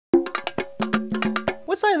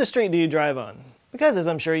What side of the street do you drive on? Because, as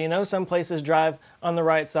I'm sure you know, some places drive on the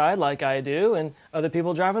right side, like I do, and other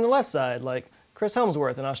people drive on the left side, like Chris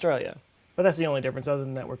Helmsworth in Australia. But that's the only difference. Other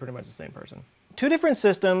than that, we're pretty much the same person. Two different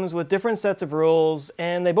systems with different sets of rules,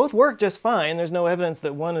 and they both work just fine. There's no evidence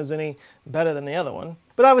that one is any better than the other one.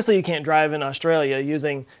 But obviously you can't drive in Australia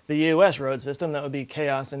using the US road system. That would be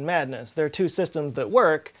chaos and madness. There are two systems that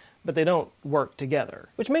work, but they don't work together.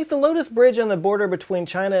 Which makes the Lotus Bridge on the border between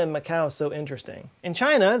China and Macau so interesting. In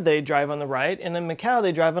China, they drive on the right, and in Macau,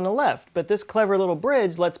 they drive on the left. But this clever little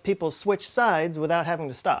bridge lets people switch sides without having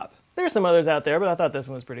to stop. There's some others out there, but I thought this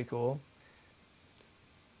one was pretty cool.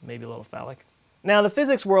 Maybe a little phallic. Now, the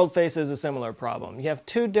physics world faces a similar problem. You have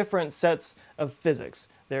two different sets of physics.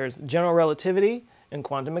 There's general relativity and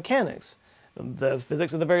quantum mechanics. The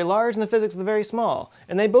physics of the very large and the physics of the very small.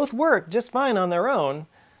 And they both work just fine on their own,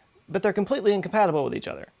 but they're completely incompatible with each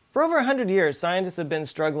other. For over 100 years, scientists have been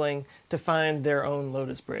struggling to find their own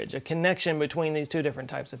Lotus Bridge, a connection between these two different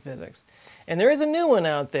types of physics. And there is a new one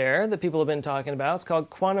out there that people have been talking about. It's called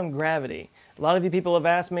quantum gravity. A lot of you people have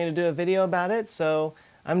asked me to do a video about it, so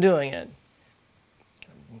I'm doing it.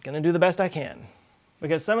 I'm gonna do the best I can,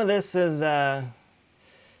 because some of this is,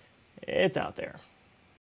 it's out there.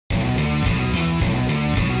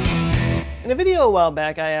 In a video a while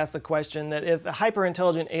back, I asked the question that if a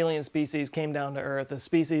hyper-intelligent alien species came down to Earth, a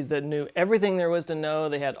species that knew everything there was to know,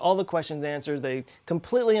 they had all the questions answered, they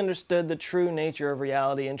completely understood the true nature of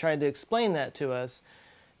reality and tried to explain that to us,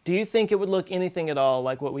 do you think it would look anything at all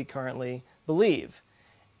like what we currently believe?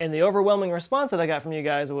 And the overwhelming response that I got from you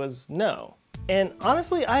guys was no. And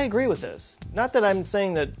honestly, I agree with this. Not that I'm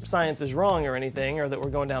saying that science is wrong or anything, or that we're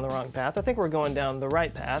going down the wrong path. I think we're going down the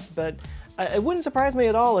right path, but it wouldn't surprise me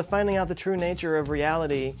at all if finding out the true nature of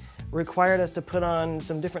reality required us to put on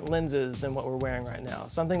some different lenses than what we're wearing right now.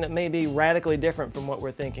 Something that may be radically different from what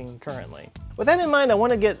we're thinking currently. With that in mind, I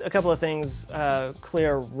want to get a couple of things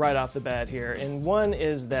clear right off the bat here. And one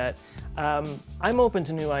is that I'm open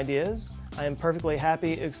to new ideas. I am perfectly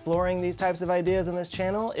happy exploring these types of ideas on this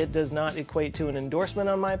channel. It does not equate to an endorsement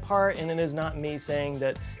on my part, and it is not me saying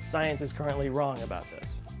that science is currently wrong about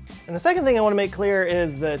this. And the second thing I want to make clear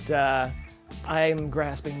is that I'm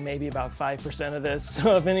grasping maybe about 5% of this,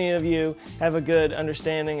 so if any of you have a good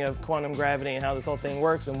understanding of quantum gravity and how this whole thing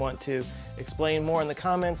works and want to explain more in the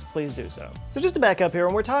comments, please do so. So just to back up here,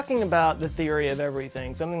 when we're talking about the theory of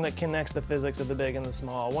everything, something that connects the physics of the big and the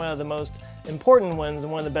small, one of the most important ones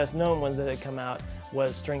and one of the best known ones that had come out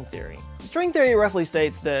was string theory. String theory roughly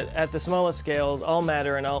states that at the smallest scales, all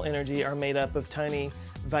matter and all energy are made up of tiny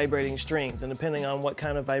vibrating strings, and depending on what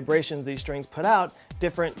kind of vibrations these strings put out,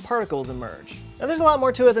 different particles emerge. Now there's a lot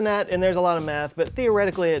more to it than that, and there's a lot of math, but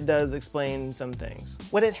theoretically it does explain some things.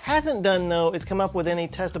 What it hasn't done though is come up with any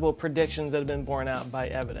testable predictions that have been borne out by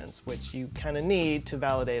evidence, which you kind of need to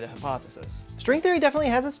validate a hypothesis. String theory definitely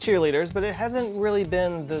has its cheerleaders, but it hasn't really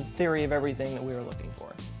been the theory of everything that we were looking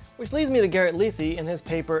for. Which leads me to Garrett Lisi in his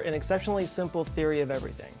paper, An Exceptionally Simple Theory of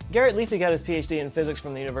Everything. Garrett Lisi got his PhD in physics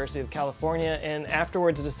from the University of California, and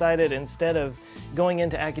afterwards decided instead of going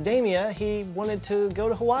into academia, he wanted to go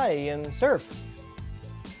to Hawaii and surf.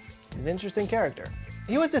 He's an interesting character.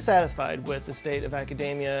 He was dissatisfied with the state of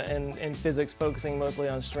academia and physics focusing mostly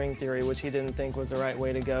on string theory, which he didn't think was the right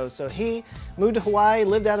way to go. So he moved to Hawaii,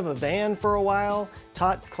 lived out of a van for a while,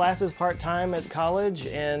 taught classes part-time at college,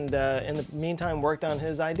 and in the meantime worked on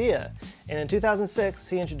his idea. And in 2006,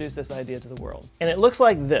 he introduced this idea to the world. And it looks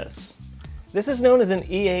like this. This is known as an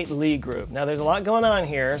E8 Lie group. Now there's a lot going on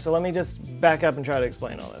here, so let me just back up and try to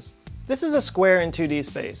explain all this. This is a square in 2D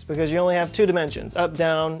space because you only have two dimensions, up,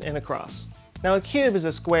 down, and across. Now a cube is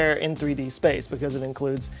a square in 3D space because it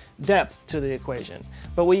includes depth to the equation.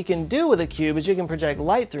 But what you can do with a cube is you can project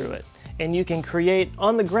light through it, and you can create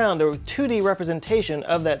on the ground a 2D representation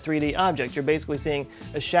of that 3D object. You're basically seeing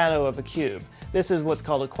a shadow of a cube. This is what's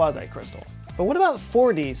called a quasi-crystal. But what about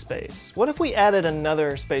 4D space? What if we added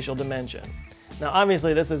another spatial dimension? Now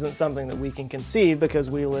obviously this isn't something that we can conceive because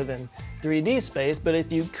we live in 3D space, but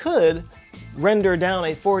if you could render down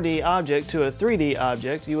a 4D object to a 3D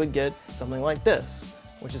object, you would get something like this,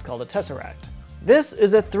 which is called a tesseract. This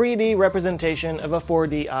is a 3D representation of a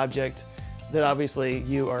 4D object that obviously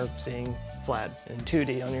you are seeing flat in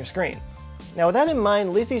 2D on your screen. Now with that in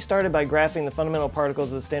mind, Lisi started by graphing the fundamental particles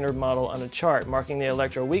of the Standard Model on a chart, marking the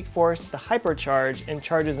electroweak force, the hypercharge, and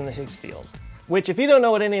charges in the Higgs field. Which, if you don't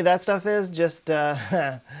know what any of that stuff is, just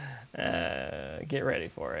get ready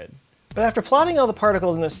for it. But after plotting all the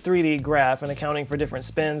particles in this 3D graph and accounting for different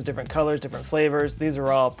spins, different colors, different flavors, these are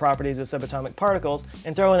all properties of subatomic particles,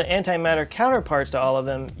 and throw in the antimatter counterparts to all of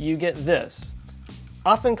them, you get this,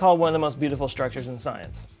 often called one of the most beautiful structures in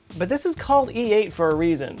science. But this is called E8 for a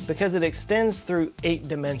reason, because it extends through 8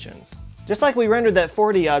 dimensions. Just like we rendered that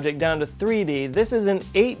 4D object down to 3D, this is an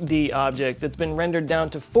 8D object that's been rendered down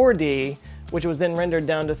to 4D, which was then rendered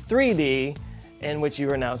down to 3D, and which you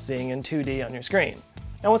are now seeing in 2D on your screen.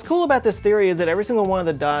 Now what's cool about this theory is that every single one of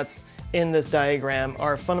the dots in this diagram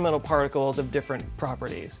are fundamental particles of different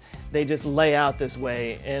properties. They just lay out this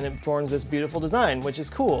way and it forms this beautiful design, which is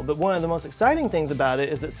cool. But one of the most exciting things about it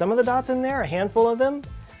is that some of the dots in there, a handful of them,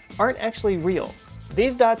 aren't actually real.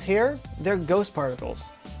 These dots here, they're ghost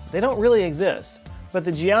particles. They don't really exist. But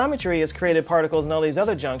the geometry has created particles in all these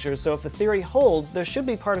other junctures, so if the theory holds, there should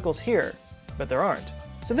be particles here, but there aren't.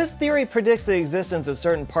 So this theory predicts the existence of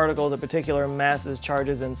certain particles of particular masses,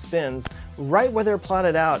 charges, and spins right where they're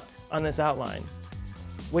plotted out on this outline,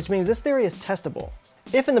 which means this theory is testable.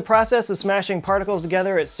 If in the process of smashing particles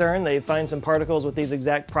together at CERN they find some particles with these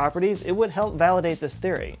exact properties, it would help validate this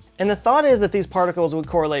theory. And the thought is that these particles would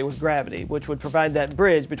correlate with gravity, which would provide that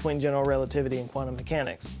bridge between general relativity and quantum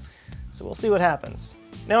mechanics. So we'll see what happens.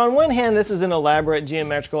 Now on one hand, this is an elaborate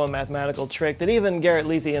geometrical and mathematical trick that even Garrett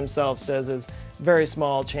Lisi himself says is very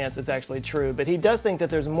small chance it's actually true, but he does think that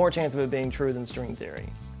there's more chance of it being true than string theory.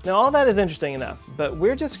 Now all that is interesting enough, but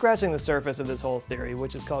we're just scratching the surface of this whole theory,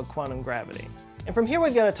 which is called quantum gravity. And from here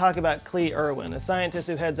we've got to talk about Klee Irwin, a scientist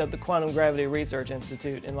who heads up the Quantum Gravity Research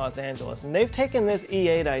Institute in Los Angeles, and they've taken this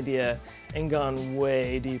E8 idea and gone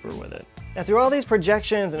way deeper with it. Now through all these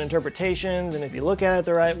projections and interpretations, and if you look at it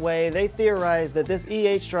the right way, they theorize that this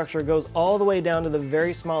E8 structure goes all the way down to the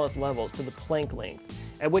very smallest levels, to the Planck length,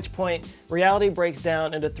 at which point reality breaks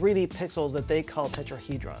down into 3D pixels that they call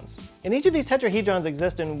tetrahedrons. And each of these tetrahedrons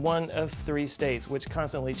exist in one of 3 states, which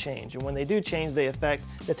constantly change, and when they do change, they affect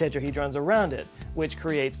the tetrahedrons around it, which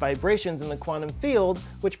creates vibrations in the quantum field,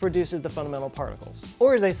 which produces the fundamental particles.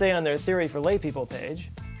 Or as they say on their Theory for Laypeople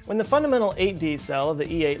page, when the fundamental 8D cell of the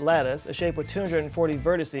E8 lattice, a shape with 240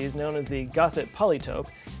 vertices known as the Gaussian polytope,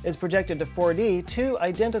 is projected to 4D, 2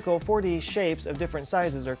 identical 4D shapes of different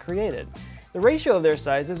sizes are created. The ratio of their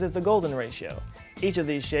sizes is the golden ratio. Each of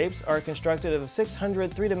these shapes are constructed of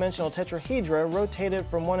 600 three-dimensional tetrahedra rotated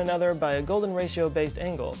from one another by a golden ratio-based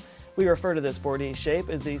angle. We refer to this 4D shape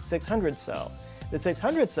as the 600 cell. The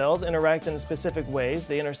 600 cells interact in specific ways.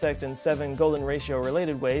 They intersect in 7 golden ratio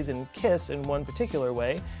related ways and kiss in one particular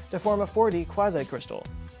way to form a 4D quasicrystal.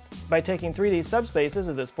 By taking 3D subspaces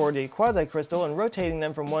of this 4D quasicrystal and rotating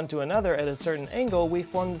them from one to another at a certain angle, we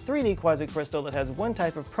form the 3D quasicrystal that has one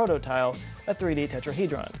type of prototile, a 3D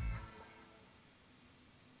tetrahedron.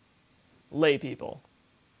 Lay people.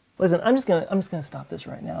 Listen, I'm just gonna stop this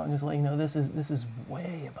right now and just let you know this is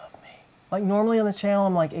way above me. Like normally on this channel,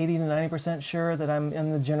 I'm like 80 to 90% sure that I'm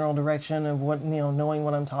in the general direction of what, knowing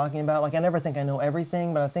what I'm talking about. Like I never think I know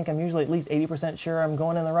everything, but I think I'm usually at least 80% sure I'm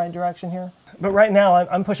going in the right direction here. But right now,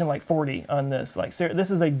 I'm pushing like 40 on this. Like, this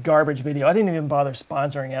is a garbage video. I didn't even bother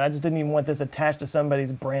sponsoring it. I just didn't even want this attached to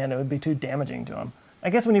somebody's brand. It would be too damaging to them.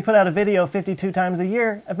 I guess when you put out a video 52 times a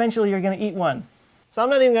year, eventually you're gonna eat one. So I'm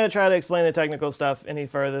not even going to try to explain the technical stuff any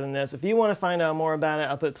further than this. If you want to find out more about it,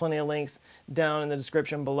 I'll put plenty of links down in the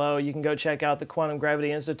description below. You can go check out the Quantum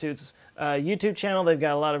Gravity Institute's YouTube channel. They've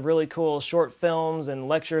got a lot of really cool short films and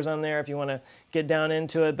lectures on there if you want to get down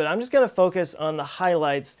into it. But I'm just going to focus on the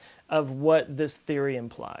highlights of what this theory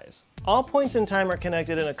implies. All points in time are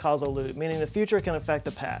connected in a causal loop, meaning the future can affect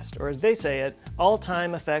the past, or as they say it, all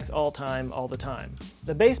time affects all time all the time.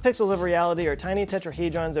 The base pixels of reality are tiny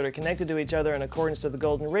tetrahedrons that are connected to each other in accordance to the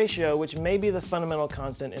golden ratio, which may be the fundamental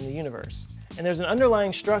constant in the universe. And there's an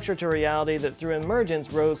underlying structure to reality that through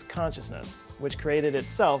emergence rose consciousness, which created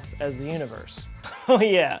itself as the universe. Oh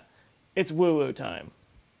yeah, it's woo-woo time.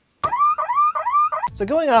 So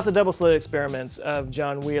going off the double slit experiments of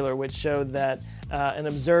John Wheeler, which showed that an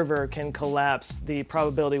observer can collapse the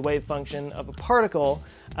probability wave function of a particle,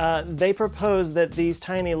 they proposed that these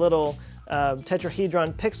tiny little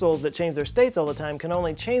tetrahedron pixels that change their states all the time can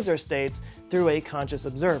only change their states through a conscious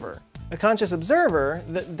observer. A conscious observer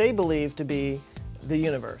that they believe to be the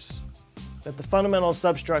universe. That the fundamental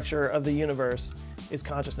substructure of the universe is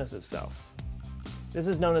consciousness itself. This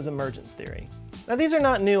is known as emergence theory. Now these are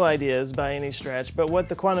not new ideas by any stretch, but what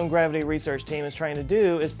the quantum gravity research team is trying to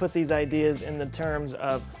do is put these ideas in the terms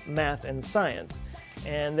of math and science.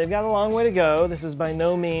 And they've got a long way to go. This is by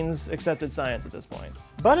no means accepted science at this point.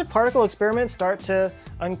 But if particle experiments start to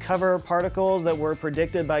uncover particles that were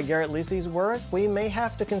predicted by Garrett Lisi's work, we may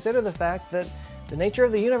have to consider the fact that the nature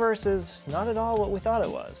of the universe is not at all what we thought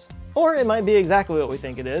it was. Or it might be exactly what we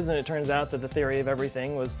think it is, and it turns out that the theory of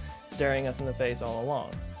everything was staring us in the face all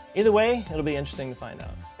along. Either way, it'll be interesting to find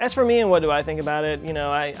out. As for me and what do I think about it, you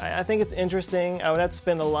know, I think it's interesting. I would have to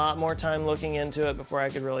spend a lot more time looking into it before I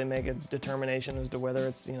could really make a determination as to whether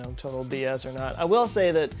it's, you know, total BS or not. I will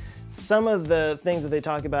say that some of the things that they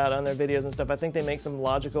talk about on their videos and stuff, I think they make some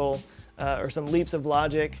logical or some leaps of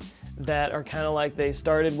logic that are kind of like they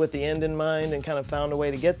started with the end in mind and kind of found a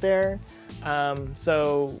way to get there.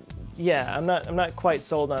 So yeah, I'm not quite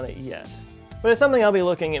sold on it yet. But it's something I'll be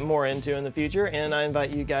looking more into in the future, and I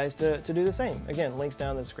invite you guys to do the same. Again, links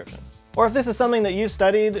down in the description. Or if this is something that you've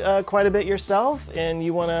studied quite a bit yourself and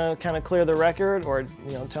you want to kind of clear the record, or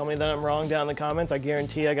you know, tell me that I'm wrong down in the comments, I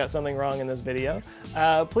guarantee I got something wrong in this video,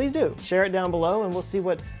 please do. Share it down below and we'll see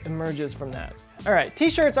what emerges from that. All right,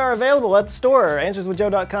 t-shirts are available at the store,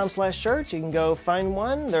 answerswithjoe.com/shirts. You can go find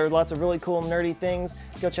one. There are lots of really cool nerdy things.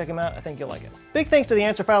 Go check them out. I think you'll like it. Big thanks to the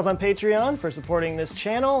Answer Files on Patreon for supporting this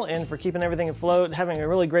channel and for keeping everything afloat, having a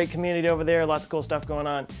really great community over there. Lots of cool stuff going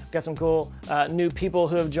on. We've got some cool new people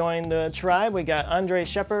who have joined the tribe. We got Andre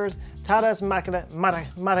Sheppers, Tadas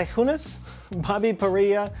Marajunas, Bobby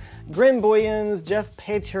Parilla, Grim Boyens, Jeff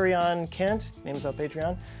Patreon Kent, name himself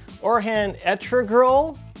Patreon, Orhan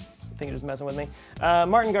Etragirl, I think you're just messing with me,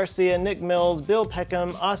 Martin Garcia, Nick Mills, Bill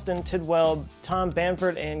Peckham, Austin Tidwell, Tom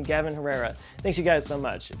Banford, and Gavin Herrera. Thanks you guys so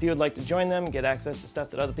much. If you would like to join them, get access to stuff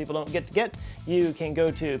that other people don't get to get, you can go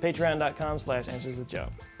to patreon.com/answerswithjoe.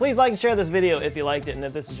 Please like and share this video if you liked it, and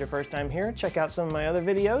if this is your first time here, check out some of my other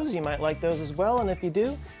videos. You might like those as well, and if you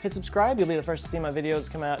do, hit subscribe. You'll be the first to see my videos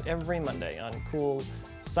come out every Monday on cool,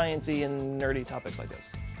 sciencey, and nerdy topics like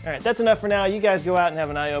this. All right, that's enough for now. You guys go out and have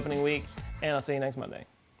an eye-opening week, and I'll see you next Monday.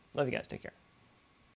 Love you guys. Take care.